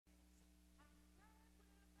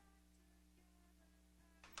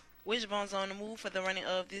Wishbone's on the move for the running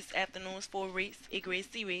of this afternoon's 4 race, a Grade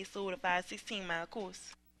C race, over the 5 16-mile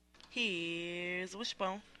course. Here's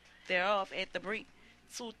Wishbone. They're off at the break.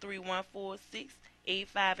 2, 3, 1, 4, 6, 8,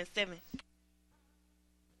 5, and 7.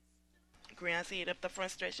 Grounds head up the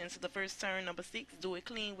front stretch into the first turn. Number 6, Do It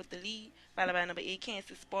Clean with the lead, followed by number 8,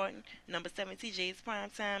 Kansas Spartan, number 7, TJ's Prime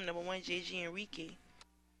Time, number 1, JG Enrique.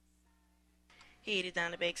 Headed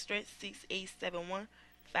down the back stretch, 6, 8, 7, 1,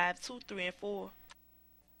 5, 2, 3, and 4.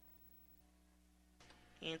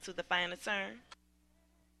 Into the final turn.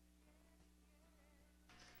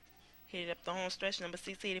 Headed up the home stretch, number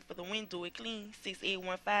 6 headed for the win, Do It Clean,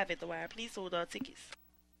 6815 at the wire. Please hold our tickets.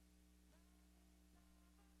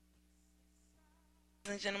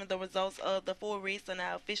 Ladies and gentlemen, the results of the 4 races are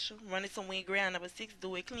now official. Running to win ground, number 6,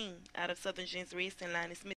 Do It Clean, out of Southern Gents Racing, Linus Smith.